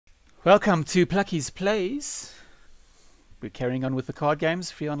Welcome to Plucky's Plays. We're carrying on with the card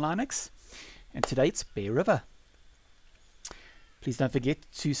games free on Linux, and today it's Bear River. Please don't forget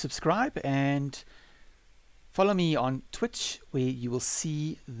to subscribe and follow me on Twitch, where you will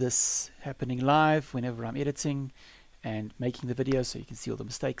see this happening live whenever I'm editing and making the video, so you can see all the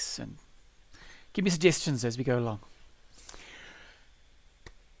mistakes and give me suggestions as we go along.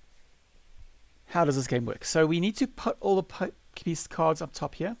 How does this game work? So we need to put all the piece cards up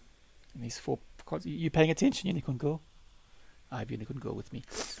top here. And these 4 cards. You paying attention, Unicorn Girl? I have Unicorn Girl with me.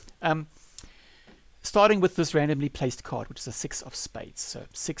 Starting with this randomly placed card, which is a 6 of spades. So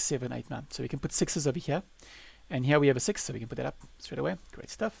 6, 7, 8, 9. So we can put 6s over here. And here we have a 6, so we can put that up straight away. Great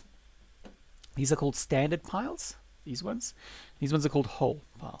stuff. These are called standard piles, these ones. These ones are called whole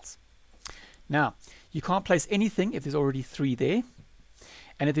piles. Now, you can't place anything if there's already 3 there.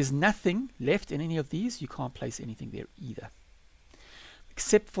 And if there's nothing left in any of these, you can't place anything there either.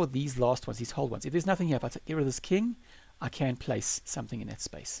 Except for these last ones, these whole ones. If there's nothing here, if I get rid of this king, I can place something in that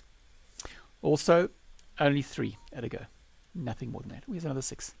space. Also, only 3 at a go. Nothing more than that. Here's another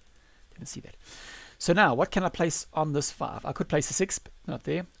 6. Didn't see that. So now, what can I place on this 5? I could place a 6, but not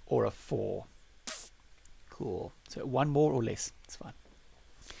there, or a 4. Cool. So 1 more or less. It's fine.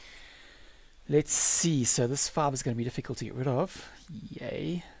 Let's see. So this 5 is going to be difficult to get rid of.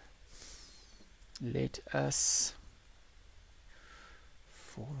 Yay. Let us...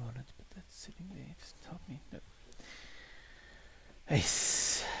 4 on it, but that's sitting there. Just help me. No.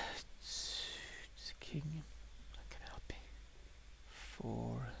 Ace. King. Not gonna help me.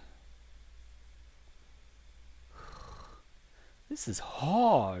 4. This is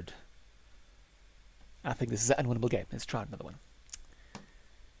hard. I think this is an unwinnable game. Let's try another one.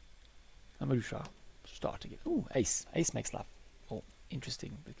 I'm going to try. Start again. Ooh, ace. Ace makes life more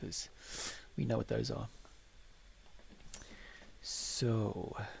interesting because we know what those are.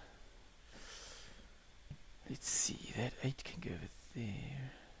 So, let's see, that 8 can go over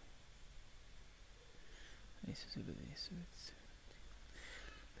there. Ace is over there, so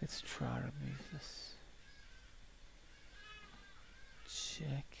let's try to remove this.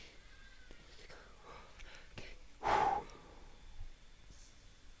 Check.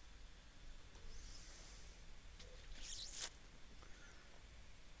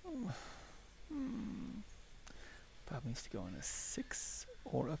 Probably needs to go on a 6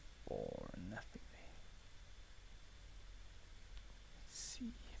 or a 4. Nothing there. Let's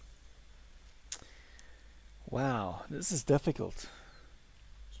see. Wow, this is difficult.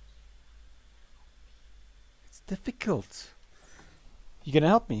 It's difficult. You gonna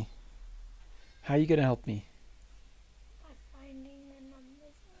help me? How are you gonna help me? By finding the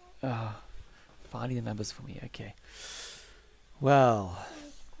numbers. Ah, finding the numbers for me. Okay. Well,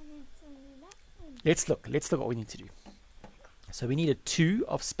 let's look what we need to do. So we need a 2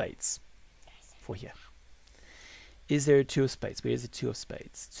 of spades for here. Is there a 2 of spades? Where is the 2 of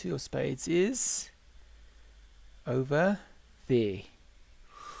spades? 2 of spades is over there,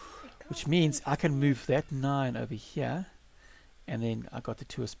 which means I can move that 9 over here, and then I got the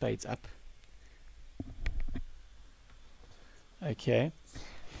 2 of spades up. Okay,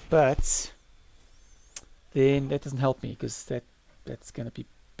 but then that doesn't help me because that's going to be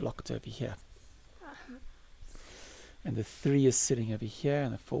blocked over here. And the 3 is sitting over here,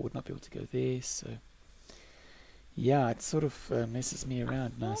 and the 4 would not be able to go there. So, yeah, it sort of messes me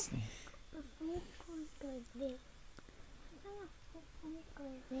around nicely.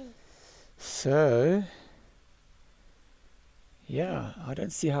 So, yeah, I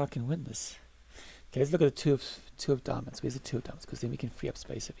don't see how I can win this. Okay, let's look at the 2 of diamonds. Where's the 2 of diamonds? Because then we can free up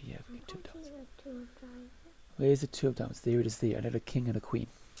space over here. If we get 2 of diamonds. Where's the 2 of diamonds? There it is there. I need a king and a queen.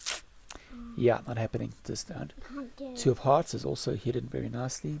 Yeah, not happening this round. 2 of hearts is also hidden very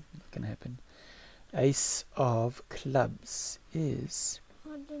nicely. Not going to happen. Ace of clubs is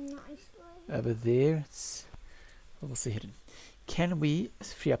over there. It's also hidden. Can we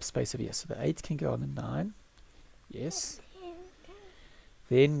free up space over here? So the 8 can go on the 9. Yes.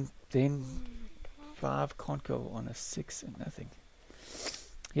 Then 5 can't go on a 6 and nothing.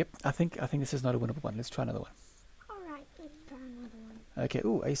 Yep, I think this is not a winnable one. Let's try another one. Alright, let's try another one. Okay,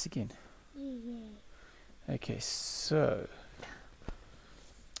 ooh, ace again. Yeah. Okay, so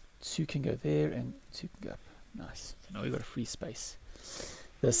 2 can go there and 2 can go up. Nice. So now we've got a free space.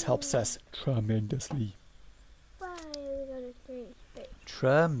 This helps us tremendously. Why we got a free space?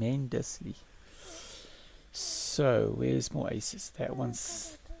 Tremendously. So where's more aces? That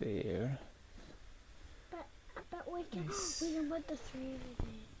one's there. But we can put the 3 over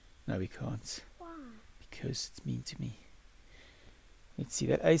there. No, we can't. Why? Because it's mean to me. Let's see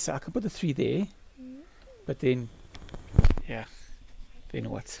that ace. I can put the 3 there, but then, yeah, Then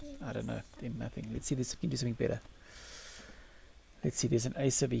what? I don't know. Then nothing. Let's see this. We can do something better. Let's see. There's an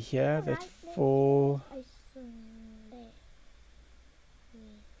ace over here. That 4.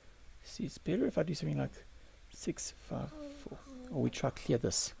 See, it's better if I do something like 6, 5, 4. Or we try clear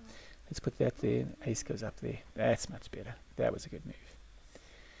this. Let's put that there. Ace goes up there. That's much better. That was a good move.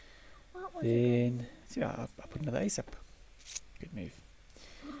 Then, see, I put another ace up. Good move.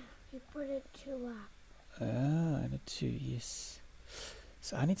 You put a 2 up. Ah, and a 2, yes.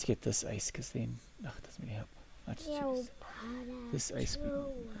 So I need to get this ace because then, it doesn't really help. I just choose this ace.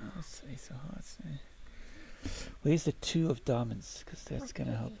 This ace of hearts. Where's the 2 of diamonds? Because that's going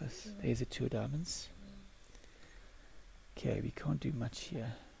to help us. There's a 2 of diamonds. Okay, we can't do much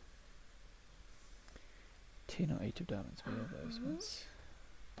here. 10 or 8 of diamonds. Where are those ones?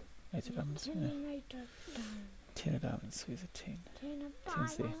 8 of diamonds. 10 of diamonds. Where's a 10?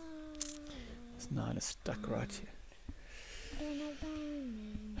 10's there. This 9 is stuck right here.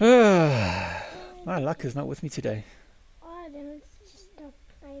 My luck is not with me today. Oh, then let's just stop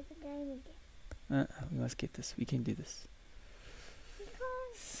playing the game again. We must get this. We can do this.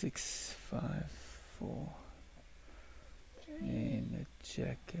 6, 5, 4. And the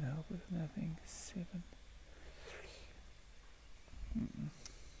jack can help with nothing. 7.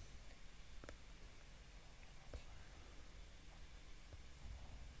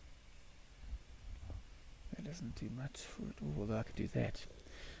 That doesn't do much for it. Although I could do that.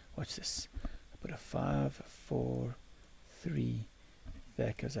 Watch this. I put a 5, 4, 3.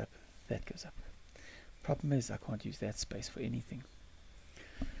 That goes up. That goes up. Problem is I can't use that space for anything.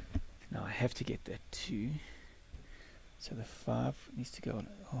 Now I have to get that 2. So the 5 needs to go on.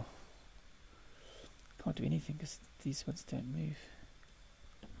 Oh, can't do anything because these ones don't move.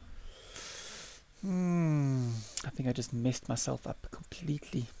 I think I just messed myself up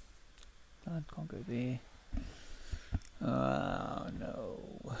completely. No, I can't go there. Oh no.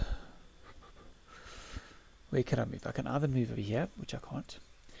 Where can I move? I can either move over here, which I can't,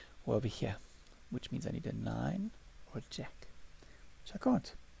 or over here, which means I need a 9 or a jack, which I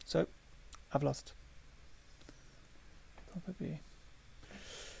can't. So I've lost. Probably.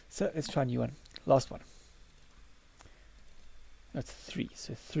 So let's try a new one. Last one. That's 3.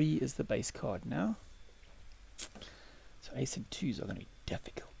 So 3 is the base card now. So ace and 2s are going to be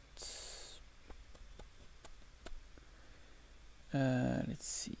difficult. Let's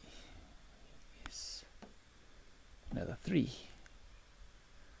see. Yes. Another 3. So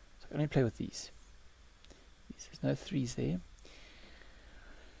I can only play with these. There's no 3s there.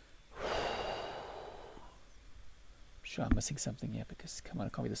 Sure, I'm missing something here because, come on,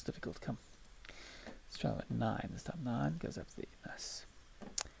 it can't be this difficult. Come. Let's try with 9 this time. 9 goes up there. Nice.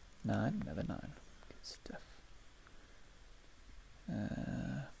 9, another 9. Good stuff.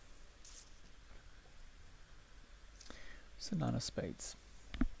 What's the 9 of spades?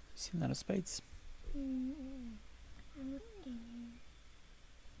 You see the 9 of spades? I'm looking.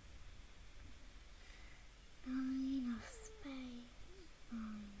 9 of spades. 9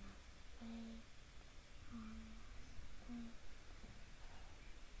 of spades.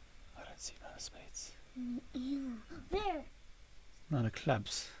 I don't see 9 of spades. There. 9 of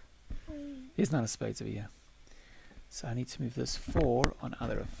clubs. There's 9 of spades over here. So I need to move this 4 on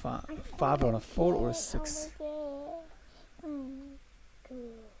either a 5 on a 4 or a 6.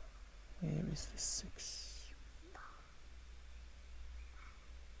 Where is the 6?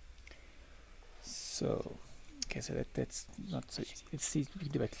 So, okay, so that's not so easy. Let's see if we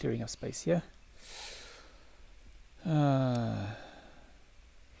can do a clearing of space here.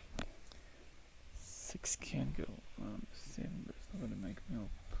 6 can go on 7, but it's not going to make milk.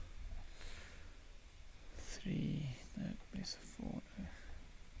 3, no, place a 4. No.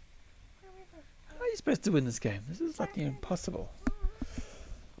 How are you supposed to win this game? This is like impossible.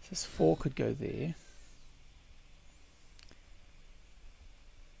 This 4 could go there.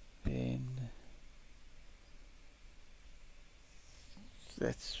 Then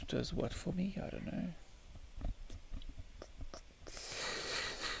that does what for me? I don't know.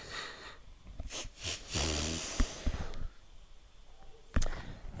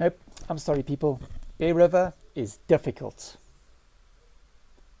 Nope, I'm sorry people. Bear River is difficult.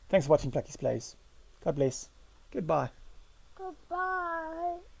 Thanks for watching Plucky's Plays. God bless. Goodbye.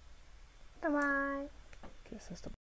 Goodbye. Goodbye. Okay, so stop.